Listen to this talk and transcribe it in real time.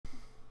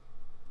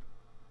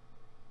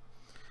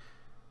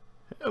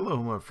Hello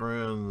my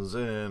friends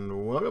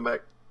and welcome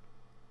back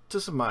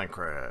to some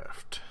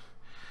Minecraft.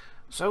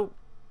 So,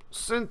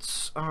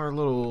 since our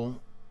little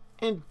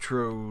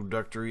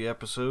introductory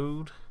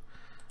episode,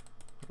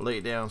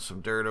 laid down some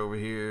dirt over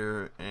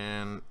here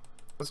and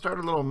I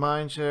started a little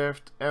mine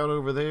shaft out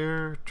over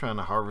there, trying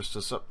to harvest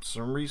us up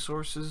some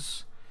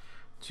resources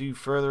to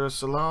further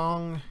us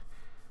along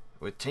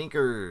with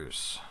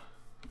tinkers.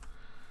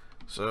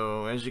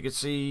 So as you can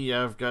see,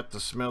 I've got the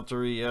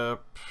smeltery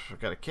up, I've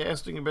got a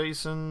casting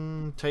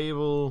basin,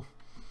 table,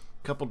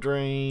 couple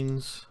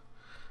drains,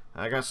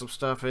 I got some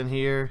stuff in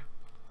here.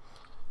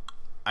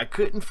 I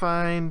couldn't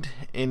find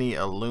any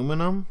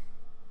aluminum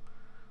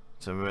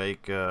to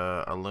make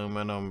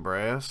aluminum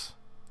brass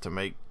to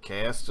make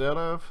casts out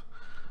of,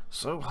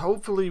 so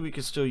hopefully we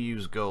can still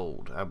use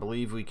gold. I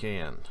believe we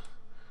can.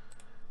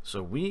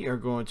 So we are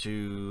going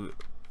to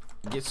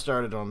get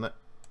started on that.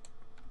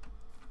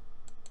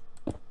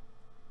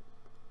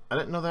 I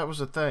didn't know that was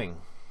a thing.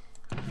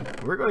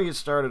 We're going to get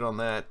started on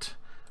that.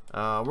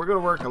 We're going to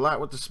work a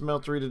lot with the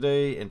smeltery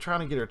today and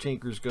trying to get our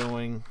tinkers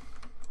going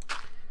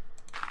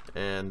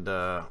and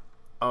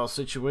all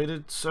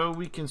situated so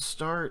we can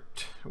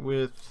start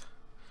with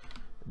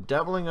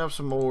doubling up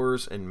some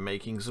ores and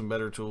making some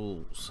better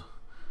tools.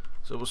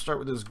 So we'll start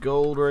with this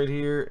gold right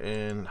here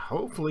and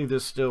hopefully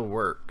this still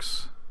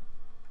works.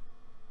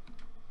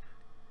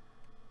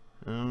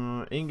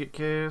 Ingot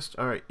cast.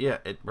 Alright, yeah,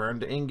 it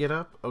burned the ingot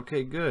up.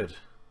 Okay, good.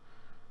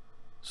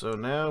 So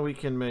now we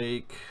can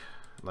make,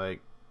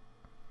 like,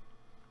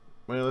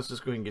 well, let's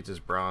just go ahead and get this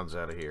bronze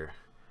out of here.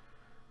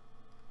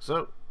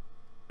 So,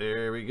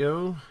 there we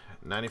go.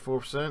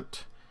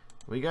 94%.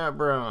 We got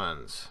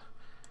bronze.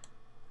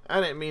 I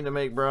didn't mean to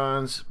make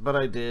bronze, but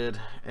I did.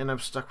 And I'm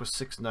stuck with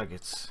 6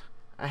 nuggets.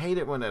 I hate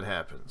it when that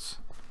happens.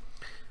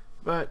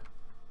 But,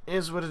 it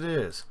is what it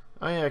is.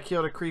 Oh yeah, I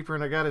killed a creeper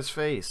and I got his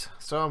face.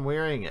 So I'm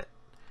wearing it.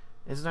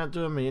 It's not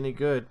doing me any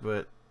good,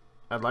 but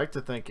I'd like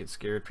to think it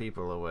scared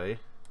people away.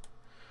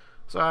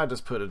 So I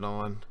just put it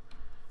on.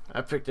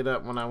 I picked it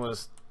up when I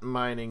was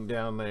mining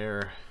down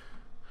there.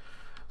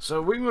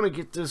 So we want to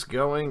get this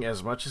going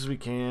as much as we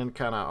can,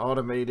 kind of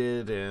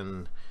automated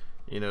and,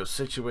 you know,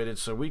 situated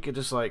so we could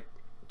just like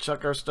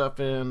chuck our stuff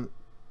in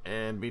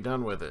and be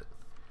done with it.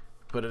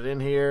 Put it in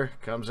here,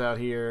 comes out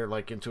here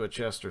like into a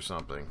chest or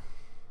something.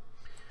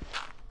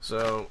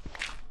 So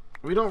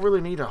we don't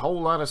really need a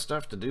whole lot of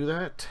stuff to do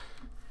that.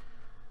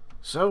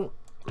 So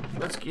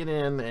let's get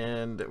in,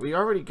 and we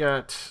already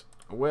got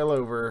well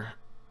over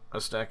a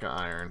stack of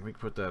iron. We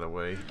can put that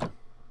away.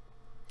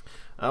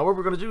 What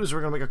we're going to do is we're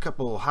going to make a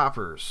couple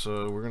hoppers.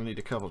 So we're going to need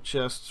a couple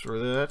chests for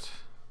that.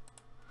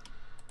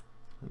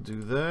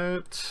 Do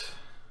that.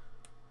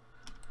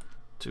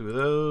 2 of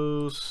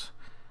those.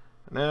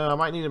 Now I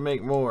might need to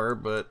make more,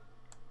 but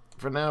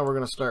for now we're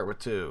going to start with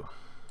 2.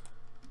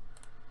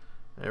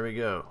 There we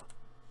go.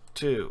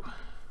 2.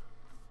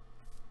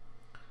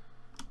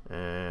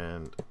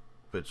 And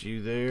put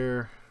you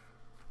there.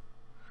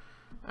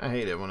 I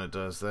hate it when it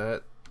does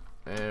that.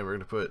 And we're going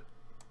to put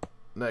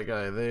that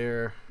guy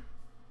there.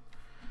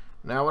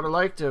 Now I would have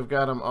liked to have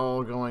got them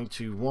all going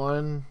to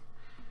 1,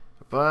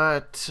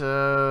 but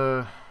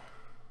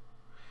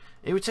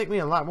it would take me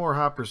a lot more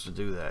hoppers to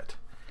do that.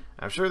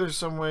 I'm sure there's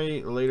some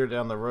way later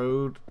down the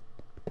road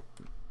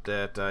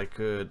that I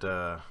could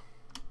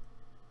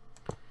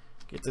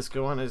get this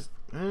going. Does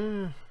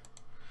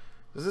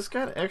this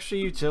got extra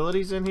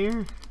utilities in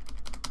here?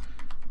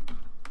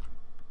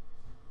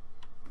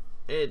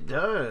 It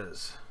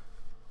does.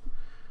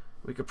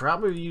 We could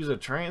probably use a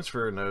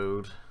transfer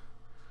node,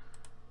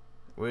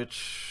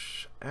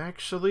 which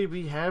actually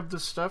we have the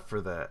stuff for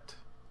that.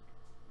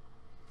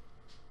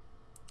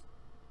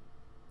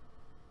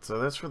 So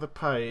that's for the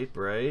pipe,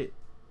 right?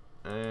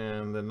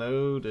 And the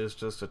node is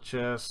just a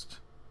chest.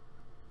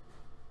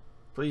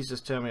 Please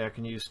just tell me I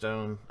can use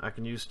stone. I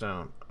can use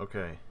stone.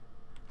 Okay.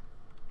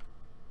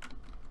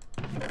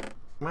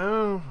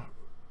 Well,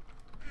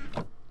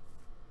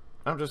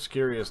 I'm just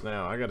curious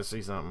now. I gotta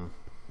see something.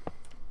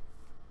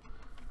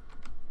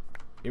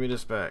 Give me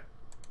this back.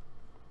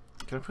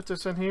 Can I put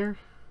this in here?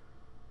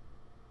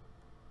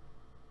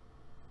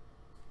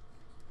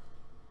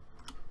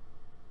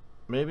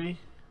 Maybe?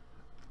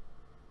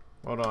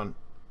 Hold on.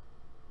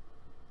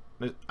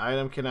 This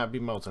item cannot be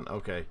molten.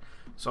 Okay.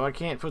 So I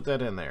can't put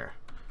that in there.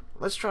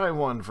 Let's try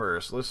one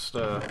first. Let's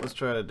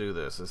try to do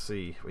this. Let's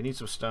see. We need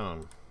some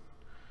stone.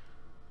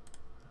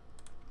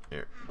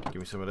 Here, give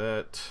me some of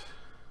that.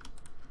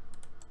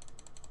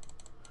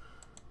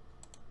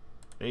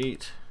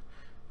 8.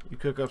 You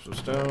cook up some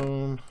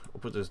stone.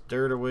 We'll put this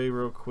dirt away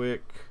real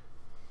quick.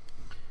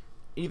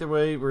 Either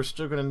way, we're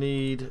still going to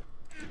need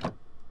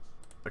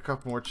a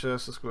couple more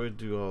chests. Let's go ahead and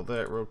do all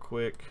that real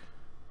quick.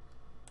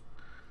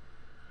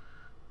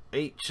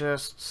 8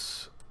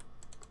 chests.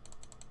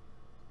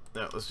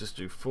 Now let's just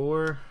do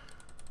 4.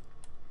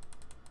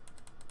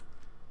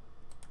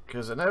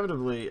 Because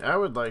inevitably, I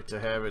would like to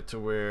have it to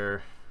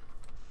where,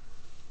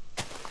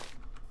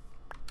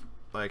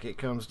 like, it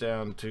comes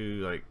down to,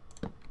 like,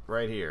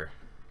 right here.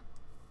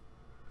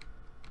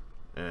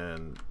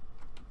 And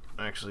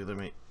Actually, let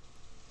me...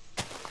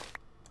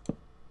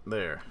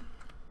 There.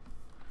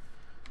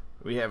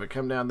 We have it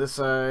come down this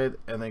side,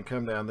 and then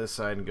come down this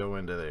side and go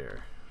into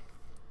there.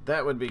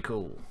 That would be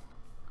cool.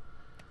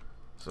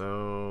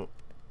 So...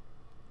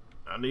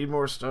 I need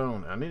more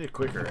stone. I need it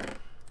quicker.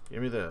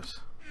 Give me this.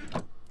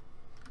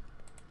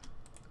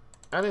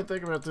 I didn't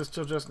think about this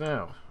till just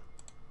now.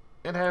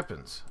 It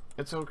happens.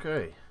 It's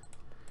okay.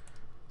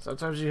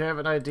 Sometimes you have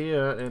an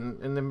idea,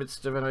 and in the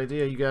midst of an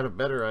idea, you got a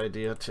better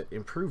idea to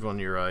improve on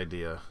your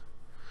idea.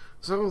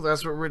 So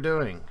that's what we're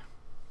doing.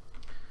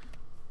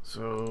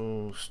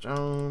 So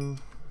stone.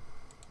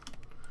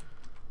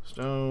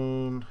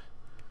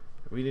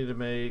 We need to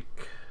make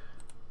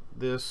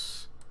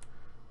this.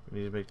 We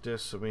need to make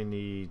this, so we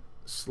need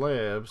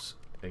slabs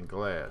and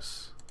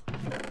glass.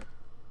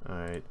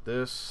 Alright,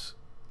 this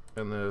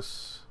and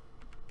this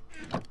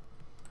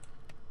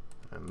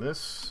and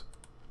this.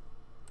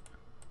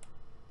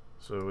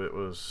 So it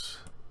was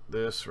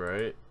this,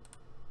 right?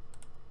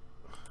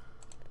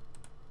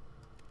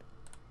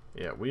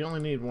 Yeah, we only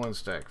need one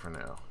stack for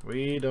now.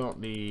 We don't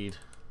need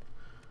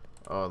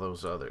all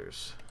those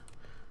others.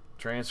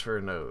 Transfer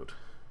node.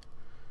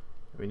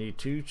 We need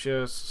 2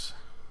 chests.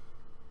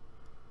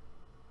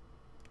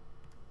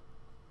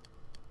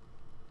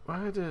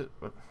 I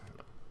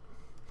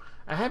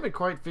haven't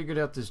quite figured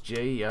out this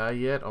JEI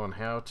yet on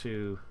how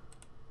to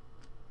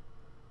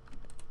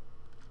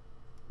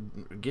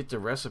get the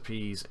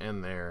recipes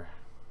in there.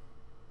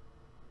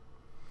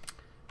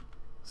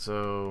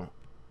 So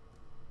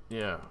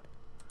yeah,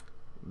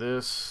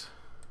 this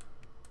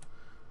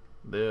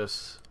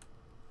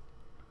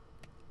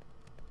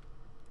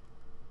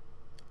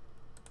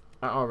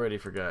I already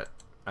forgot,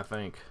 I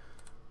think.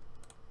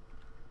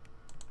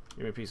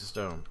 Give me a piece of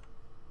stone.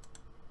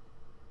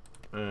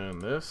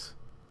 And this.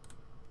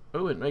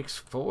 Oh, it makes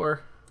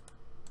 4.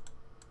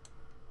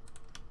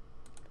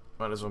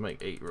 Might as well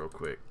make 8 real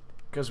quick,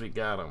 because we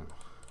got them.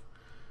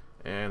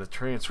 And a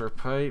transfer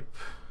pipe.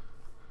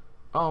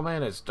 Oh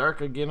man, it's dark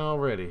again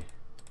already.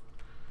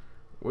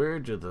 Where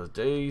do the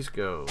days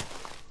go?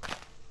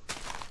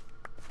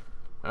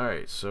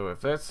 Alright, so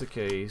if that's the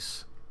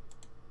case,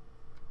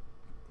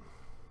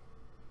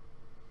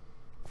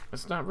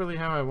 that's not really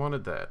how I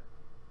wanted that.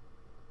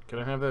 Can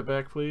I have that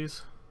back,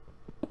 please?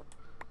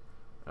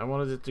 I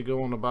wanted it to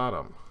go on the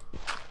bottom.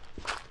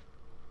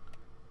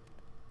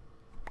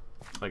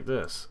 Like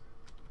this.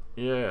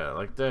 Yeah,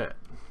 like that.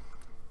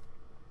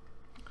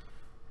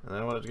 And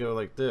I want it to go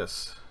like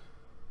this.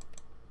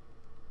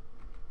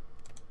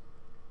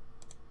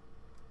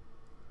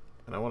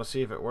 And I want to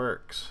see if it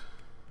works.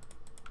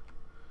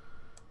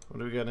 What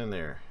do we got in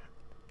there?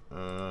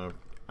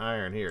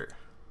 Iron here.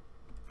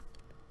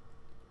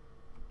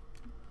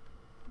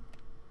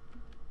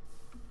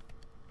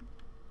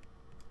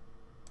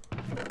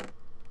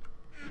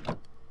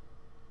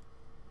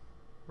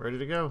 Ready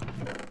to go.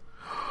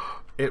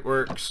 It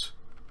works.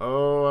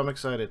 Oh, I'm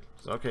excited.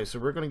 Okay, so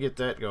we're going to get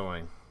that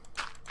going.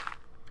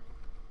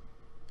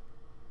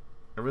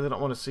 I really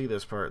don't want to see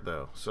this part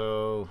though.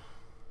 So,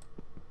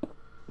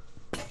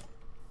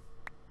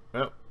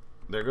 well,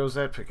 there goes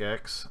that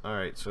pickaxe.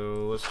 Alright,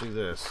 so let's do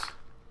this.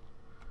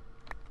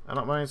 I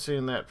don't mind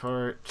seeing that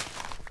part.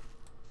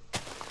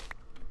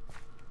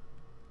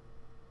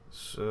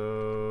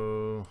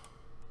 So,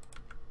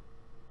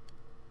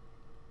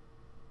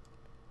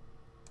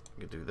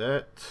 you can do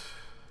that.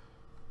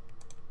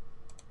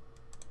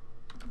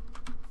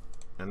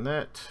 And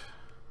that.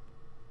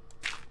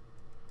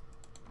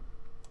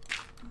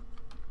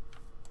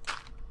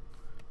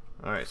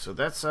 Alright, so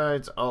that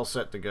side's all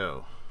set to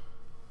go.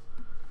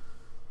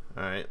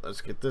 Alright,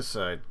 let's get this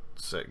side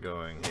set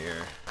going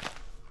here.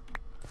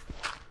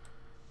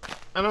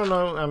 I don't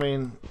know, I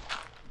mean,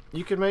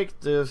 you can make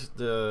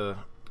the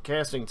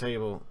casting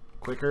table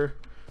quicker.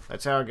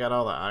 That's how I got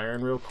all the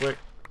iron real quick.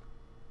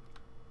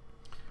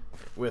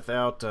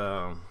 Without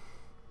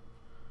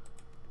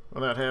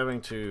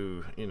having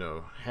to, you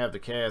know, have the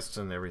casts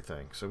and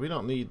everything. So we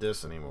don't need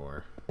this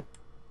anymore.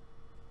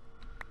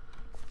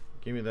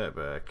 Give me that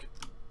back.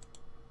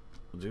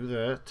 We'll do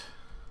that.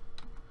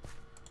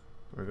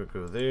 We're gonna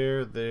go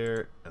there,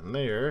 there, and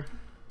there.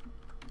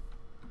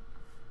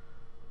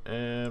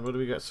 And what do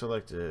we got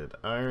selected?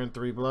 Iron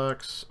 3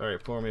 blocks.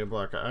 Alright, pour me a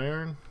block of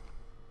iron.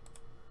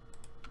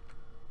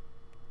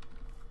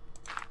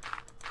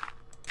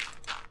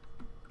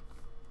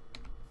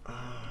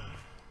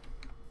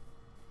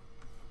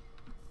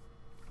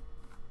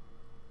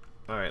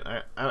 Alright,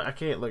 I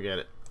can't look at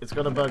it. It's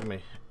gonna bug me.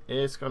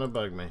 It's gonna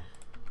bug me.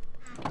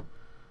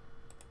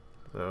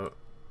 So,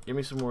 give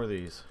me some more of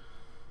these.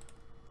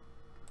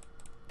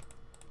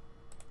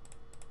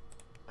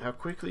 How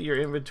quickly your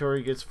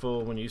inventory gets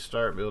full when you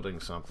start building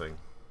something.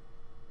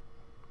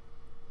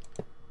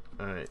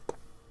 Alright.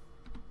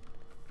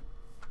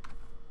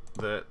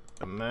 That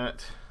and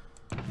that.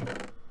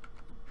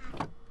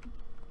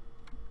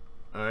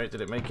 Alright,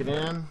 did it make it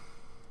in?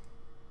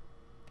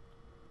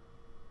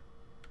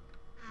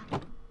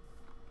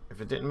 If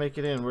it didn't make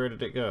it in, where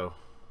did it go?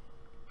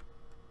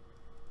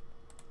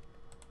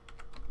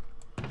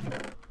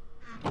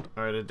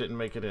 Alright, it didn't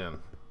make it in.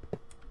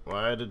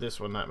 Why did this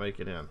one not make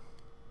it in?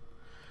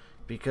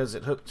 Because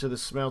it hooked to the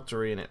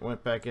smeltery and it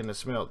went back in the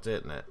smelt,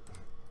 didn't it?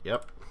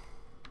 Yep.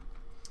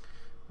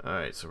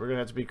 Alright, so we're going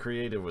to have to be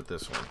creative with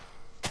this one.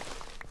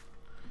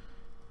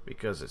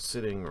 Because it's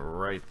sitting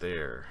right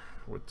there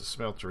with the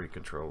smeltery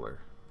controller.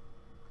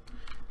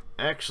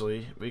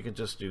 Actually, we can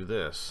just do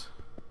this.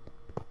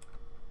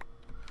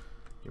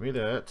 Give me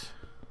that.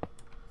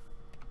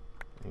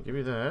 And give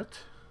me that.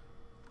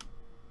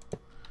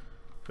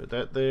 Put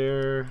that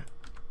there.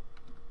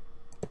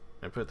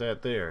 And put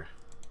that there.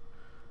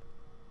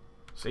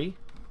 See?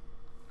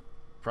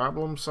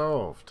 Problem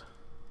solved.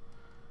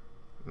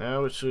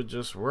 Now it should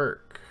just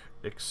work.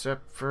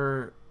 Except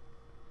for...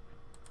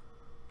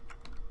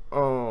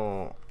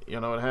 Oh, you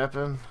know what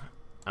happened?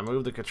 I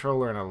moved the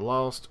controller and I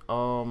lost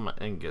all my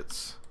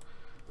ingots.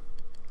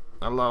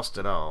 I lost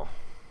it all.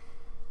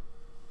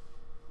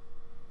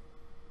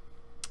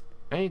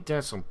 Ain't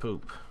that some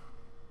poop?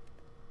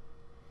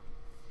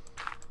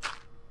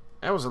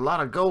 That was a lot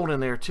of gold in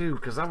there too,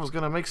 because I was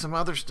going to make some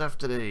other stuff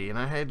today, and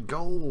I had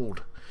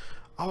gold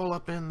all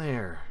up in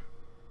there.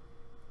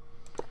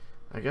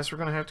 I guess we're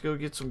going to have to go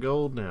get some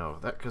gold now,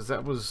 because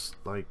that was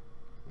like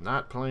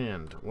not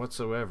planned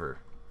whatsoever.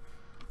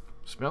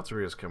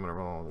 Smeltery is coming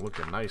along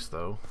looking nice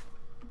though.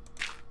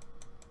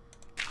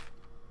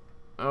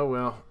 Oh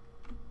well.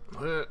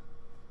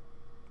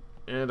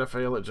 And I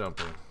fail at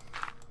jumping.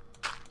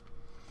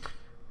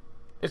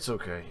 It's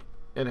okay.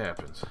 It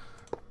happens.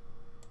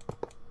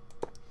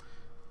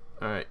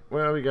 Alright,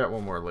 well, we got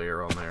one more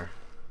layer on there.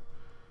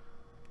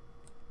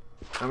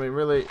 I mean,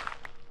 really,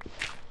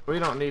 we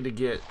don't need to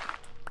get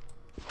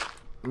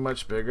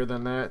much bigger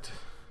than that.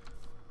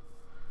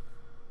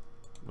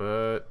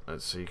 But,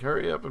 let's see.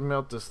 Hurry up and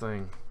melt this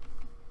thing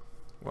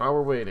while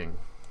we're waiting.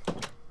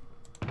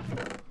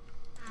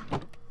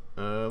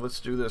 Let's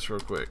do this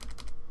real quick.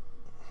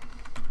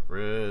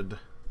 Red.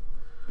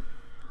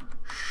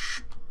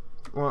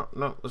 Well,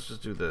 no, let's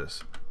just do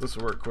this. This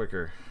will work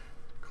quicker.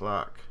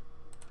 Clock.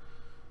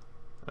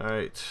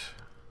 Alright.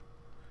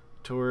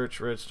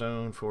 Torch,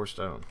 redstone, 4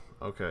 stone.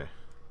 Okay.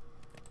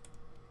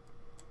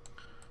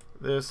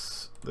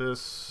 This.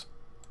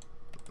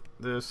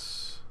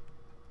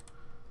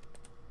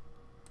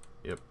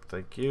 Yep,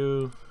 thank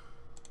you.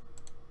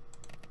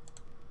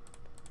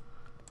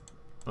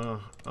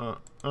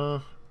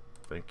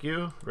 Thank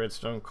you.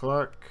 Redstone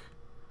clock.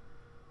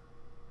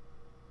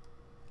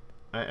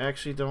 I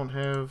actually don't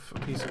have a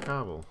piece of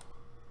cobble.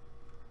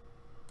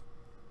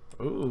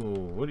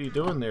 Ooh, what are you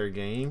doing there,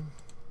 game?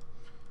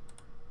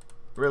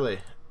 Really?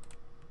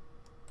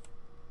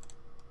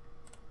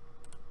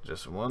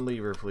 Just one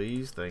lever,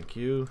 please. Thank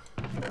you.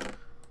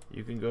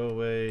 You can go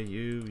away.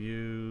 You.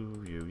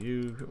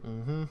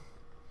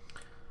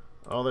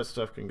 All that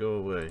stuff can go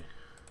away.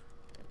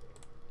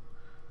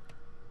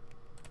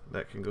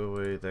 That can go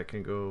away. That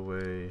can go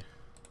away.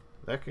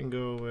 That can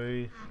go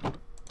away.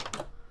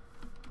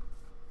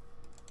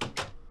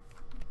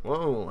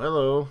 Whoa,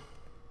 hello.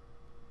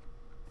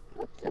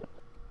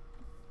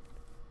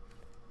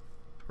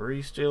 Where are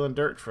you stealing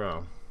dirt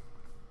from?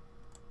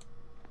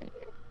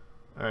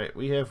 Alright,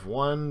 we have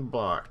 1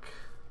 block.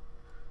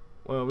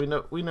 Well,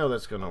 we know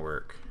that's gonna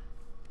work.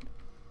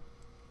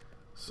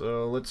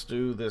 So let's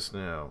do this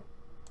now.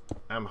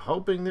 I'm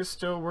hoping this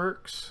still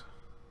works.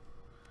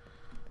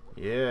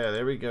 Yeah,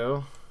 there we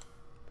go.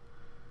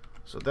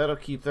 So that'll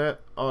keep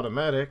that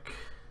automatic.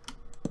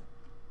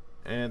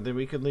 And then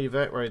we can leave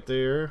that right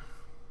there.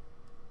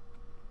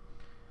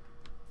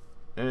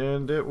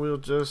 And it will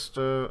just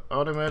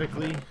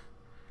automatically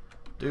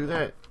do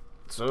that.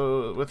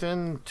 So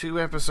within 2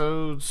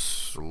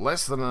 episodes,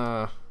 less than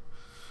I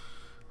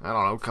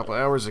don't know, a couple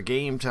hours of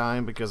game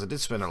time, because I did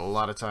spend a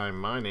lot of time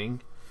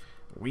mining,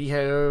 we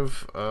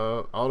have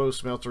auto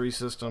smeltery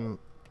system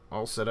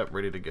all set up,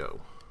 ready to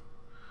go.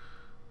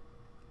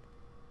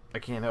 I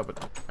can't help it.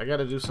 I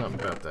gotta do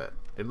something about that.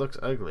 It looks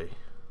ugly.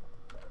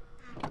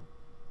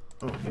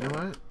 Oh, you know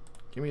what?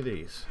 Give me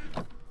these.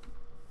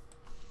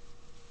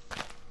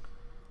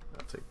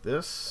 I'll take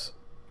this,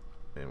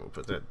 and we'll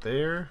put that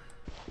there.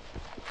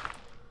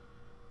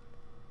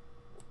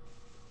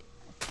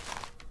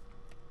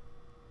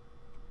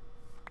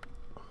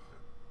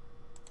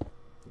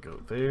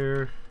 Go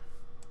there.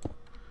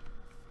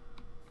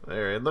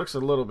 There, it looks a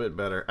little bit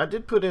better. I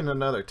did put in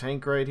another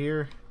tank right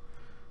here,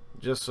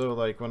 just so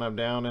like when I'm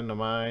down in the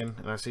mine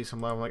and I see some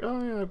lava, I'm like,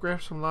 oh yeah, I'll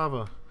grab some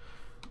lava.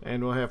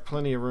 And we'll have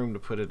plenty of room to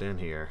put it in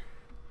here.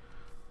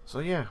 So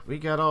yeah, we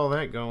got all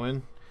that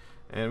going.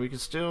 And we can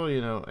still, you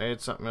know,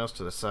 add something else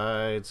to the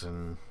sides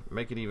and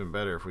make it even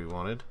better if we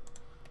wanted.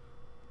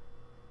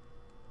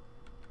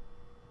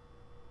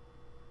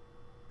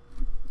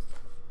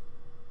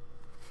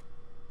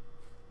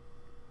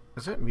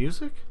 Is that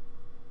music?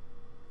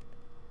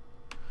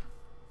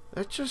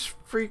 That just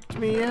freaked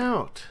me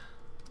out.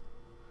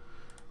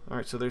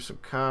 Alright, so there's some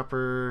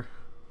copper.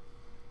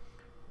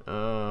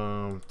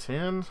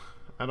 10?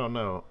 I don't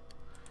know.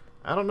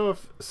 I don't know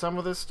if some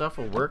of this stuff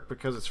will work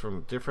because it's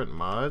from different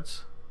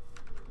mods.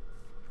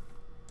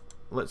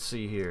 Let's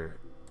see here.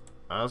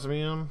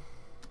 Osmium.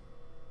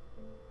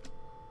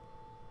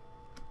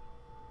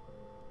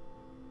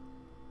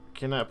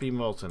 Cannot be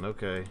molten.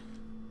 Okay.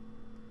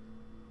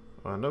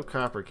 Well, no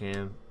copper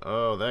can.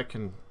 Oh, that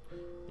can.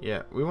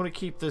 Yeah, we want to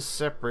keep this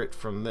separate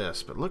from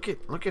this. But look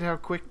at how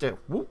quick that.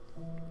 Whoop,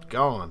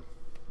 gone.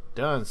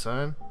 Done,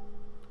 son.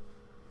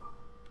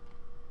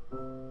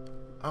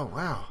 Oh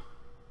wow.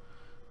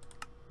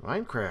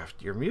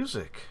 Minecraft, your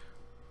music.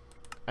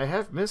 I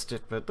have missed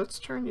it, but let's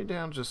turn you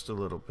down just a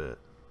little bit.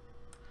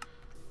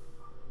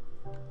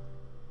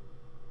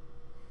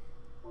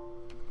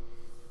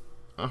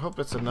 I hope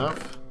it's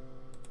enough.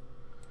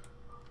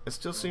 It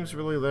still seems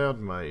really loud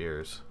in my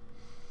ears.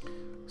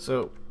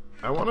 So,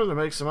 I wanted to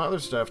make some other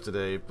stuff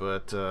today,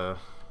 but I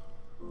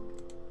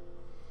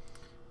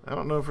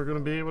don't know if we're going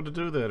to be able to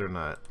do that or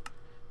not.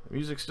 The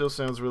music still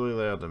sounds really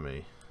loud to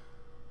me.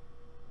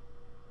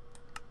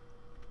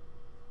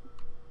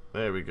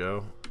 There we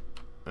go.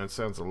 That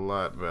sounds a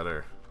lot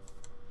better.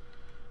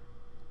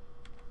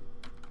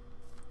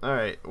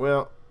 Alright,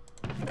 well,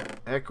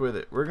 heck with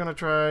it. We're going to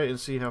try and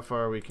see how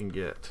far we can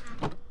get.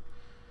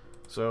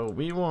 So,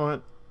 we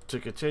want to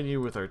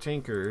continue with our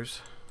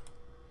tinkers.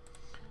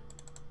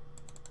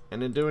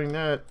 And in doing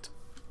that,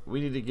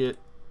 we need to get,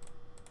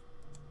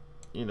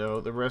 you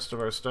know, the rest of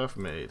our stuff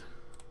made.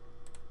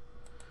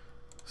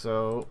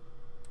 So,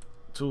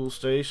 tool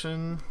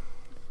station.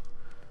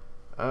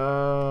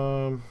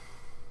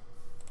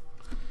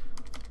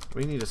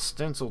 We need a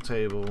stencil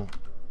table.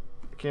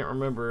 I can't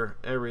remember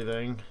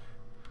everything.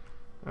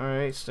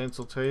 Alright,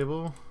 stencil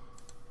table.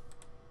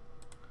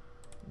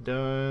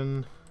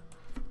 Done.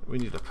 We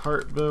need a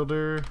part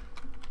builder.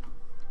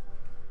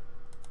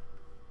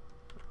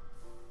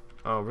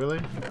 Oh,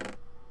 really?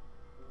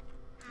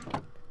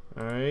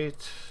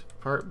 Alright,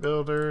 part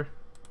builder.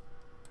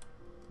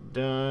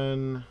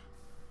 Done.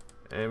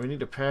 And we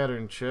need a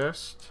pattern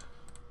chest.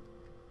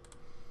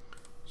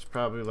 It's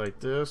probably like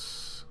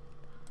this.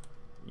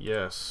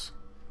 Yes.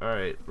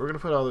 Alright, we're going to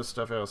put all this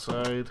stuff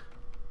outside.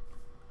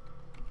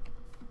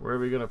 Where are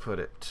we going to put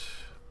it?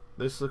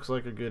 This looks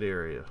like a good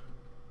area.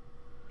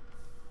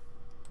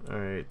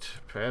 Alright,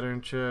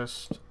 pattern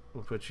chest.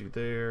 We'll put you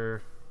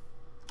there.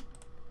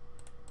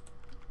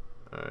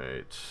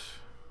 Alright.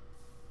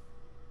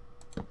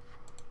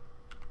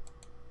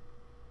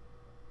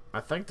 I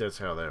think that's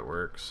how that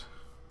works.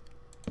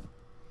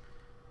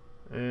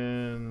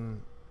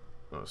 And...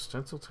 oh,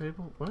 stencil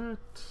table? What?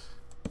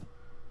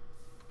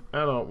 I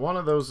don't know. One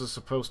of those is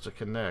supposed to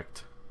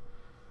connect.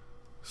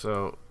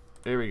 So,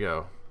 here we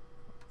go.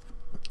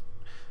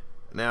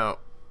 Now,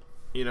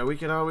 you know, we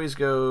can always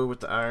go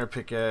with the iron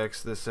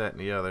pickaxe, this, that,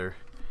 and the other.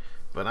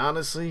 But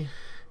honestly,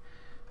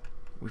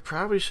 we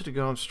probably should have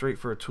gone straight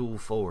for a tool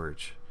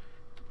forge.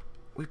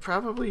 We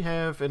probably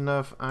have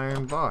enough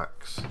iron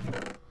blocks.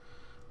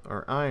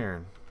 Or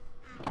iron.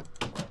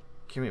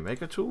 Can we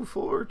make a tool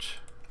forge?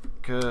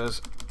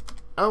 Because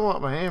I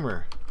want my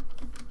hammer.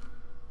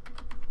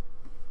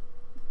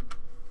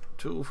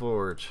 Tool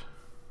forge.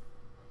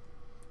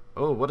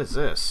 Oh, what is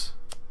this?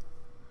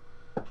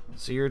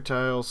 Seared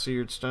tile,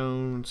 seared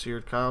stone,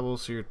 seared cobble,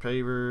 seared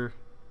paver.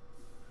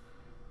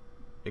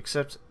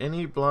 Accepts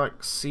any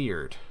block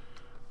seared.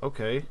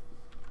 Okay.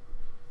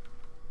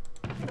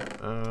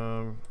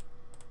 Well,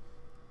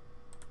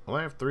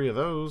 I have 3 of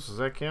those. Does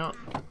that count?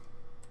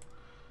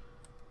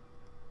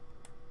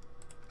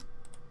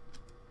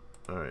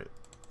 Alright.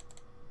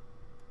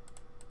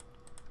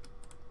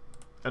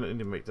 I didn't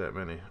need to make that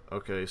many.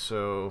 Okay,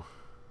 so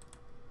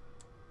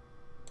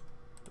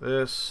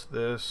this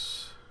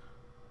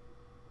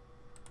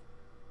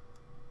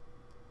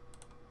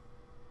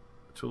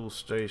tool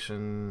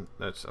station,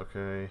 that's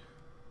okay.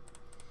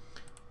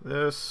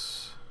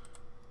 This.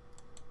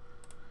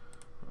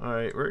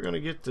 Alright, we're gonna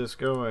get this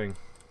going.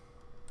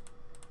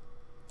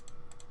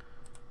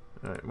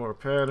 Alright, more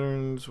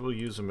patterns, we'll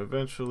use them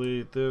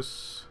eventually.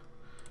 This,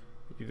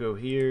 you go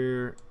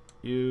here,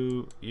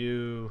 you,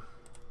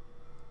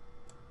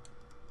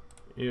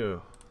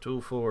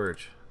 tool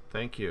forge,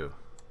 thank you.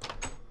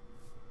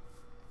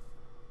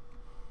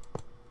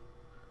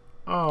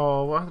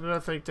 Oh, why did I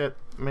think that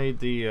made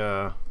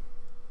the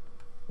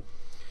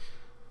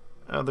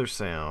other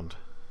sound?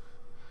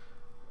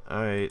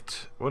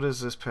 Alright, what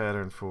is this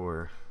pattern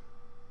for?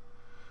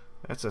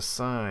 That's a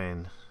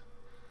sign.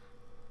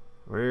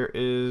 Where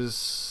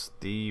is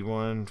the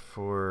one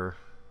for...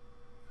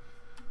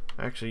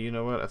 actually, you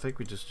know what? I think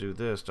we just do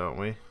this, don't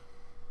we?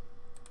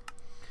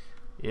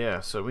 Yeah,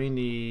 so we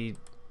need...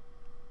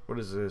 what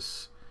is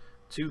this?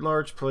 2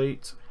 large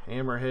plates,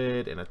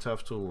 hammerhead, and a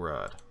tough tool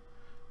rod.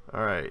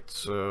 Alright,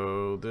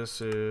 so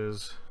this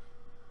is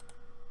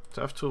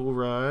tough tool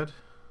rod,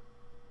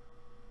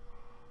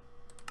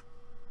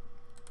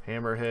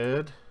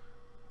 hammerhead,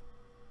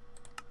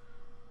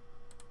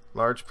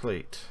 large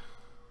plate.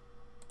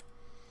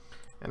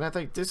 And I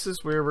think this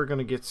is where we're going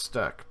to get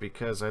stuck,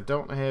 because I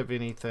don't have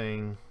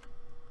anything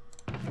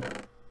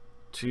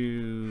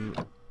to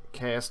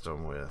cast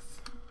them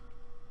with.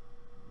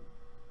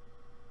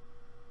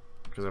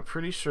 Because I'm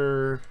pretty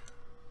sure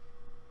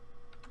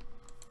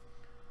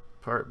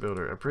Part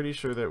builder. I'm pretty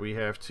sure that we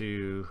have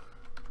to...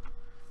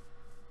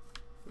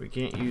 We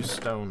can't use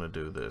stone to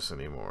do this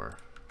anymore.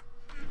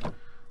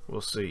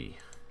 We'll see.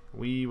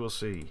 We will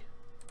see.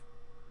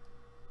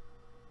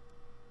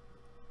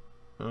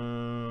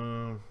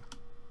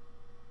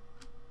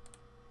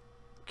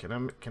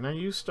 Can I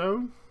use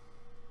stone?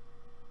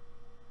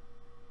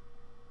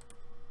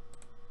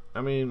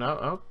 I mean,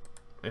 I'll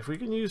if we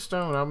can use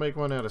stone, I'll make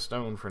one out of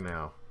stone for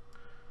now,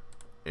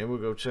 and we'll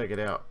go check it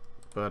out.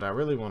 But I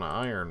really want an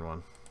iron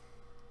one.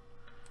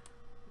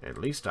 At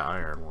least an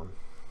iron one.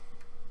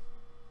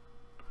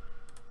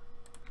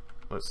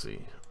 Let's see.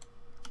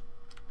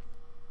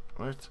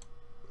 What?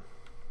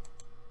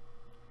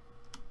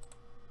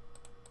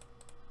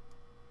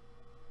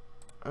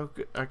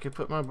 Okay, I can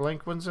put my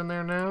blank ones in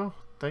there now?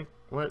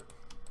 What?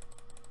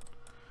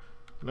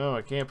 No,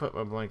 I can't put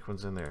my blank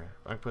ones in there.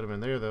 I can put them in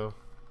there though.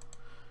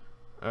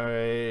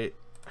 Alright,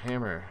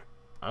 hammer.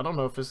 I don't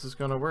know if this is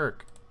gonna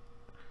work.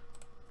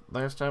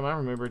 Last time I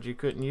remembered you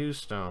couldn't use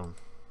stone.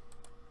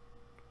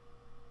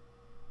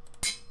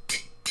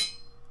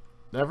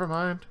 Never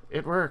mind,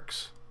 it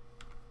works.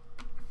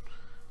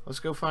 Let's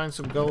go find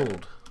some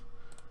gold.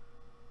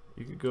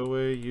 You can go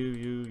away,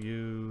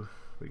 you.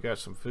 We got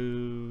some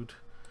food.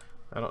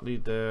 I don't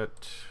need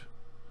that.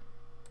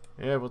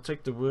 Yeah, we'll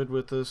take the wood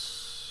with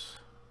us.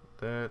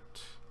 That.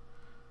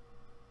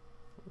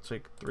 We'll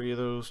take 3 of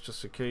those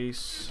just in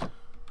case.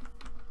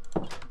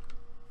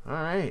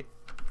 Alright.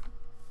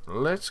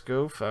 Let's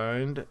go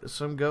find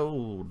some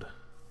gold.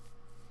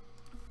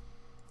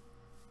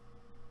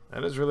 I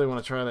just really want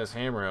to try this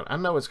hammer out. I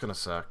know it's going to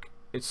suck.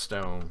 It's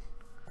stone.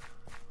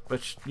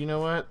 But you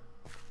know what?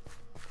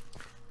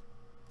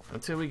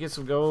 Until we get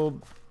some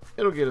gold,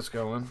 it'll get us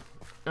going.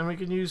 And we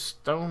can use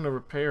stone to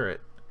repair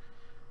it.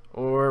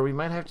 Or we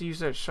might have to use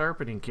that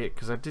sharpening kit,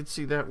 because I did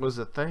see that was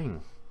a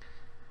thing.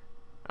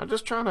 I'm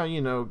just trying to,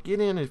 you know, get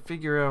in and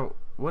figure out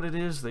what it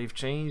is they've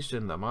changed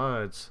in the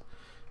mods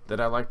that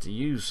I like to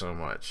use so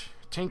much.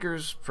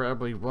 Tinker's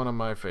probably one of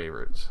my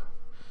favorites.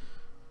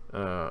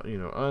 You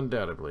know,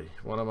 undoubtedly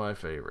one of my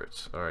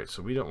favorites. Alright,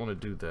 so we don't want to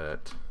do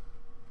that.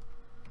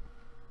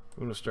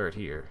 We're going to start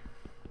here.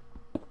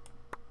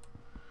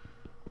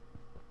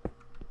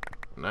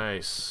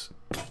 Nice.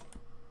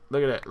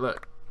 Look at that.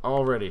 Look.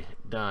 Already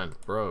done.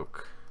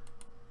 Broke.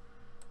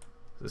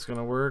 Is this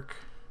gonna work?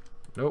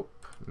 Nope.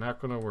 Not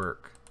gonna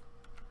work.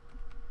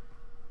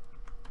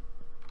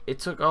 It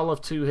took all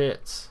of 2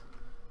 hits.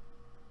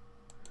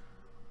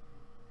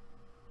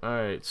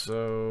 Alright,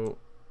 so...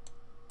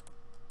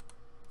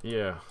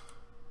 Yeah.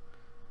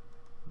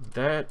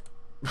 That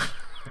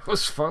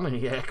was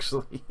funny,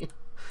 actually.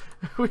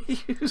 We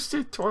used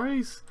it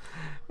twice,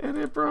 and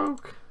it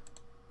broke.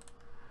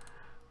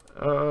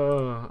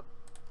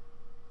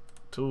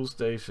 Tool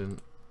station.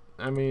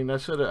 I mean, I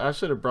should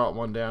have brought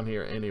one down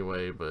here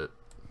anyway, but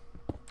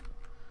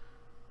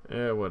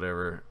yeah,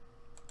 whatever.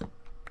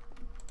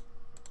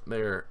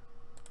 There.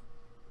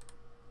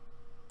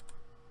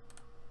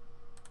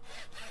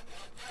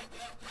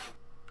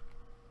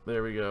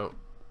 There we go.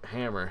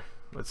 Hammer.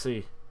 Let's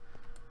see.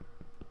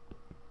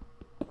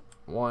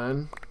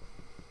 1,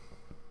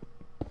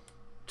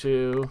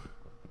 2,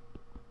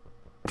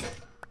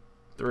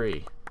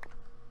 3.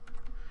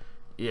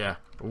 Yeah,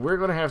 we're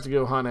gonna have to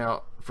go hunt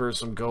out for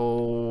some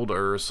gold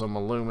or some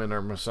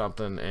aluminum or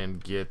something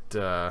and get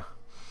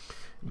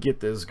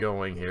this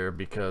going here,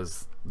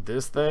 because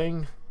this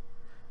thing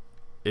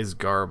is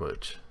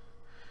garbage.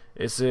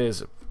 It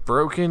says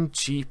broken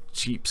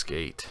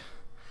cheapskate.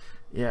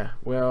 Yeah,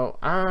 well,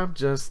 I'm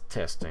just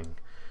testing,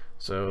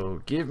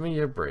 so give me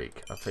a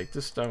break. I'll take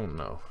the stone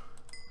though,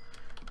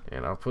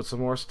 and I'll put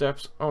some more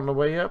steps on the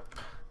way up,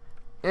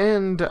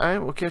 and I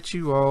will catch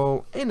you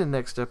all in the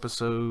next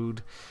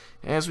episode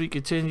as we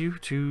continue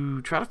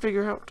to try to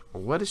figure out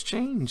what has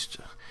changed.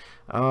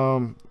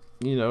 You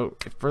know,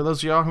 for those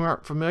of y'all who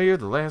aren't familiar,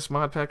 the last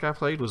mod pack I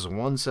played was a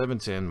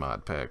 1.7.10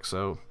 mod pack,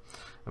 so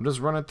I'm just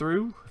running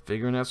through,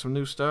 figuring out some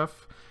new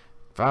stuff,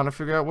 trying to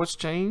figure out what's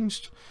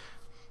changed.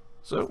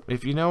 So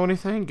if you know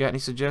anything, got any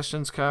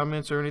suggestions,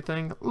 comments, or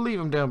anything, leave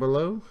them down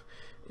below.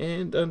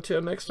 And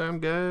until next time,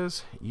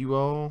 guys, you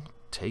all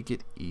take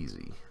it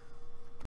easy.